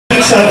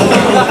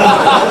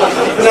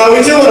No,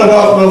 we do want to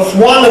welcome a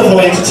wonderful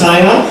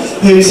entertainer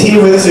who's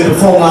here with us, who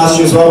performed last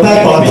year as well,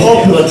 back by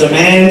popular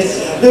demand,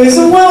 who is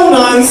a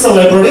well-known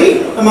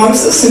celebrity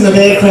amongst us in the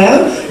Bear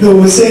crowd, who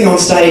will be sitting on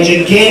stage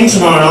again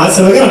tomorrow night,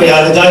 so we're going to be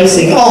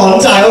overdosing on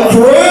Dale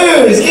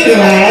Kruse. Give him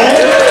a hand.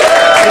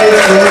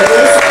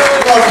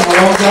 Welcome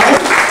along,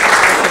 Dale.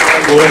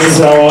 Gorgeous,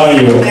 how are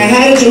you? Now,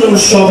 how did your little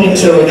shopping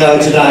tour go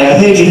today? I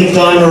heard you hit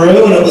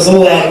Dimaroo and it was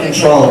all out of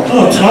control.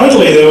 Oh,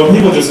 totally. There were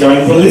people just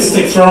going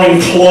ballistic,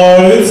 throwing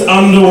clothes,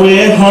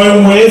 underwear,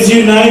 homewares,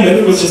 you name it.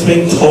 It was just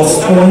being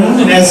tossed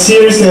around. Now,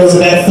 seriously, there was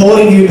about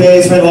 40 of you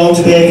bears went along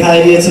to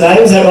Bearcadia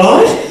today, was that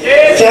right?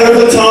 Yes. Did you have a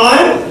good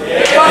time?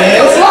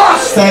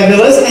 Yes.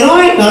 Fabulous. And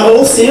I know,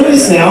 all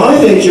serious now, I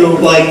heard you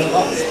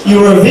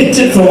were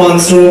evicted for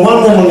once through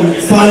one woman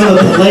phoning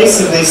the police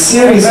and these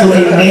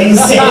serious-looking men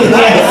standing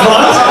out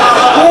front.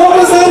 What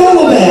was that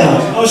all about?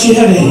 Oh, she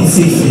had a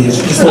hissy fit.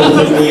 She just thought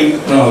that we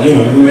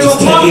were just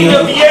taking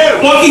her,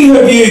 blocking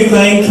her view,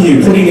 thank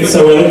you, putting it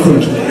so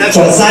eloquently. That's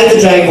right, save the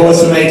Jake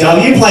voice for me,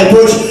 Doug. You play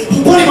Butch.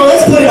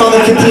 Let's put him on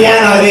the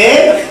piano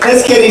there.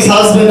 Let's get his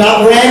husband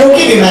up. Randall,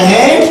 give him a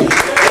hand.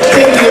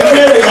 Keep him a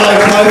very low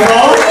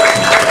profile.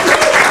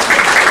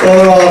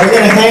 Alright, we're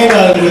going to hand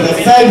over to the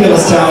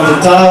fabulous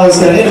talented Dale, who's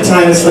going to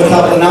entertain us for a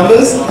couple of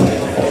numbers.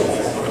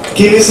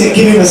 Give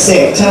him a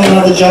sec. Tell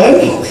another joke.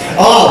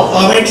 Oh,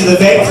 I went to the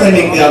vet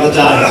clinic the other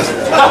day.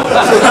 Not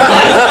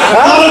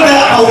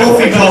about a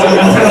woofy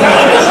problem.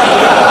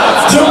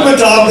 Took my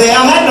dog there.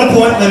 I had an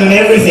appointment and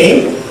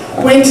everything.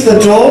 Went to the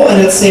door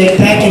and it said,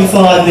 back in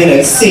 5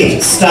 minutes.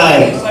 Sit,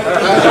 stay.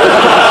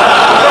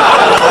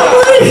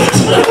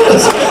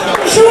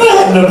 Sure, I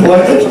had an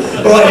appointment.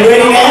 Right, you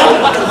ready now?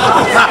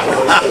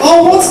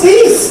 Oh, what's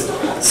this?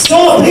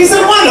 Stop. Isn't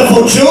it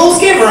wonderful, Jules?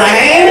 Give her a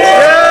hand.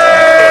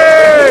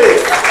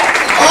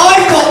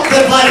 I've got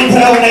the bloody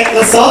pearl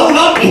necklace on,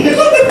 not you.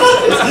 Look at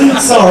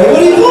that. Sorry, what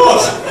do you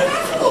got?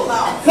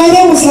 No,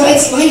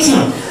 it's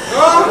later.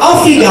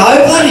 Off you go,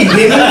 bloody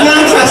women,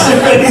 can't trust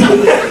everybody.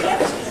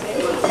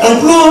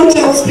 No,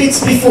 tell us bits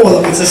before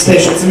them, it's a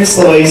special, it's a Miss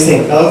Louise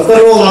thing. I've got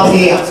it all up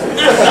here. Okay,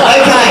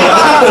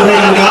 I think we're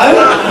ready to go.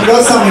 You've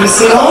got something to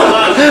sit on.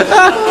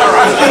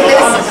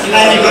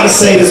 And you've got a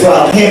seat as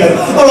well, heaven.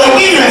 Alright,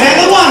 give him a hand,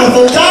 the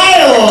wonderful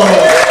Dale.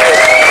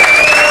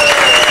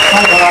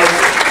 Hi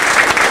guys.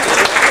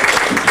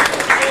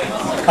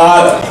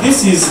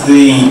 This is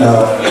the,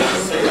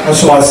 how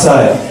shall I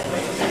say?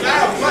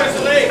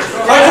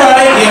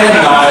 Okay, yeah,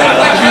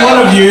 no. One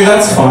of you,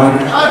 that's fine.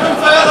 Open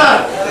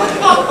further.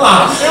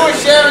 Do a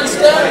Sharon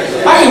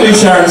Stone. I can do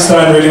Sharon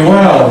Stone really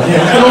well.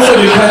 Yeah. I can also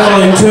do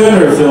Kathleen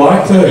Turner if you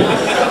like to.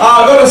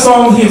 I've got a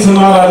song here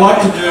tonight I'd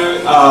like to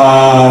do,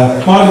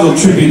 my little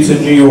tribute to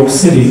New York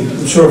City.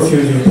 I'm sure a few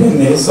of you have been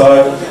there, so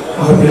I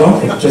hope you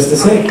like it. Just a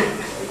sec.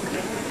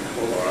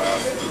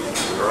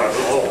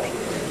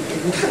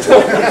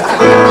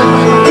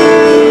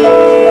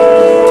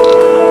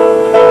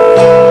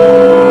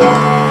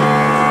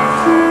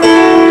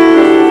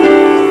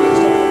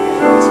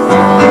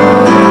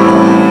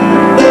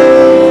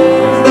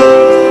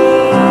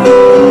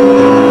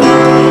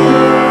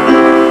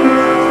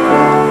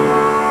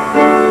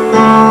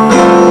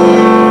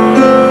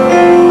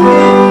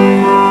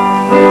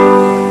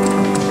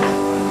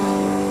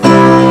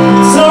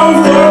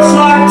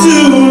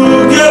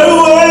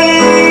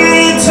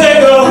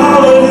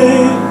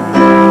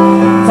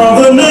 From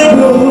the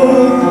neighborhood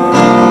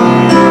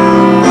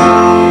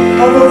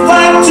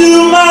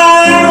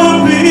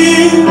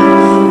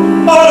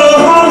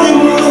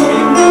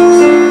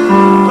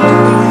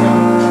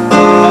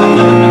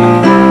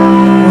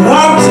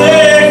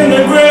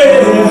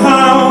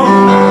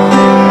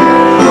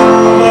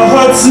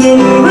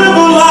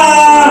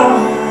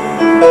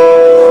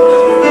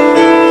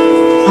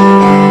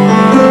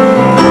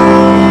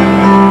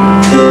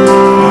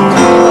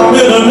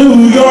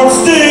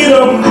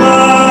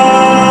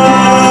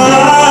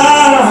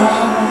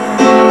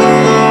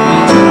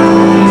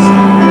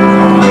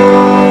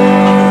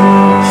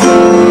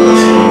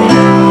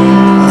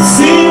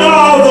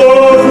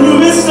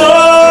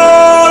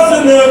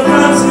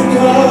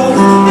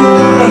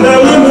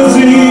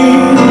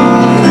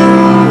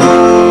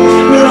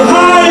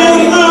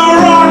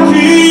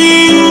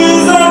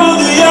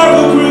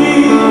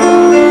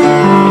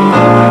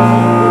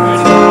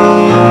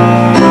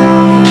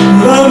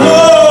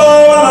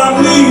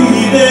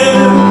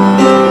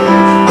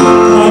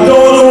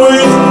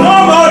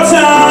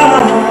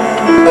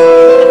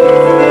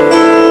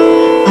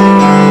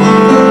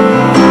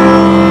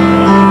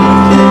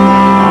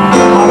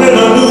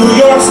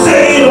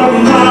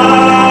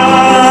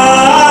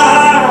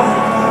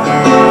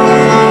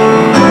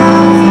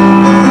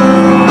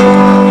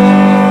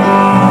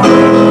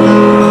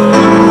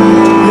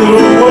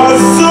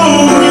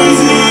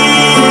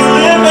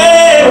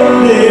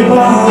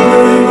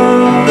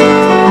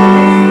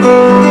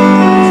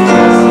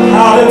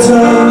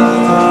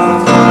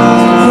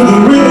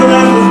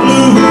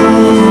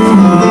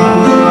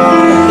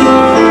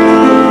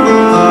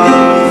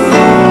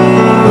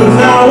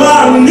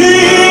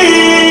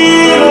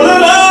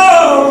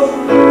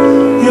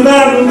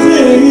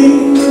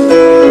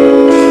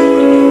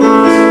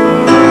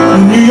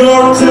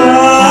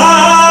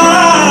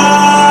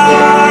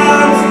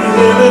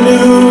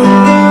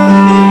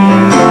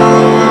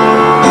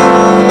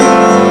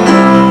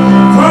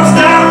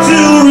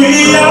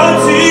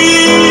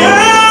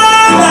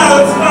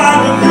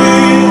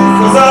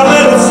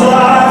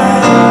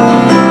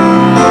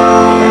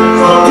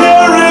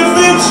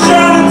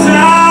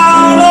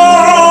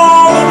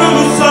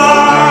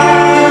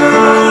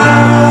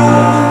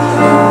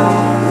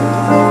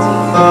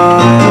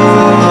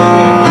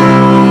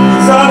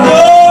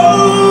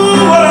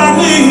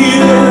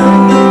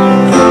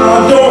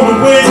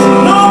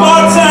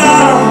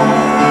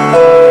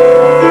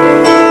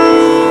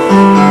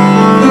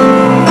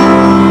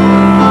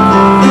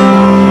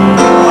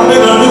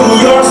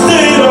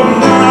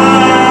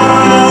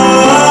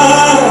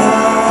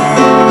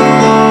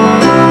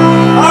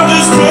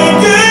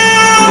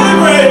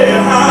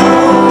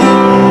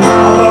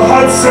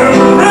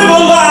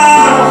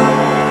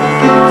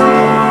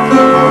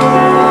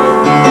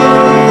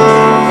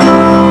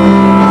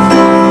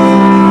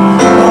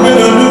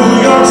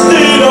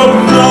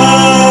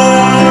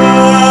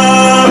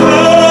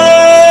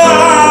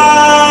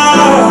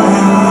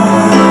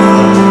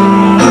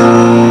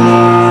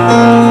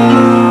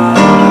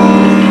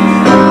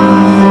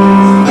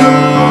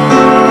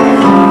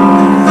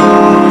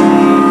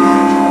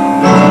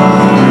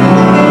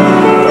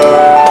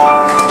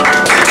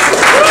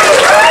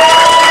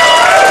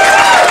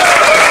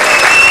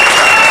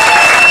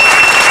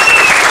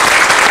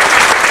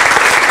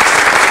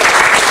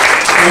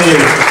Thank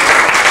you.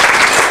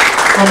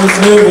 I'm as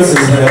nervous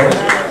as hell.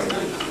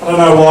 I don't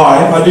know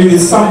why. I do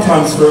this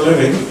sometimes for a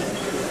living.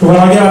 But when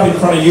I get up in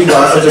front of you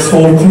guys, I just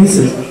fall to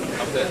pieces.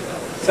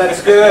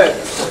 That's good.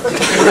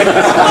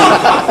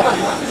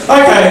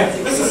 Okay,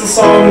 this is a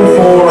song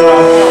for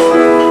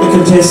the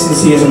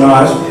contestants here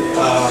tonight.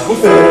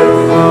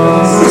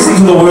 Listen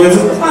to the words,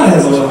 it kind of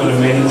has a little bit of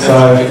meaning, so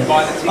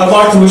I'd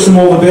like to wish them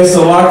all the best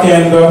of luck,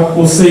 and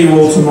we'll see you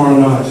all tomorrow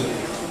night.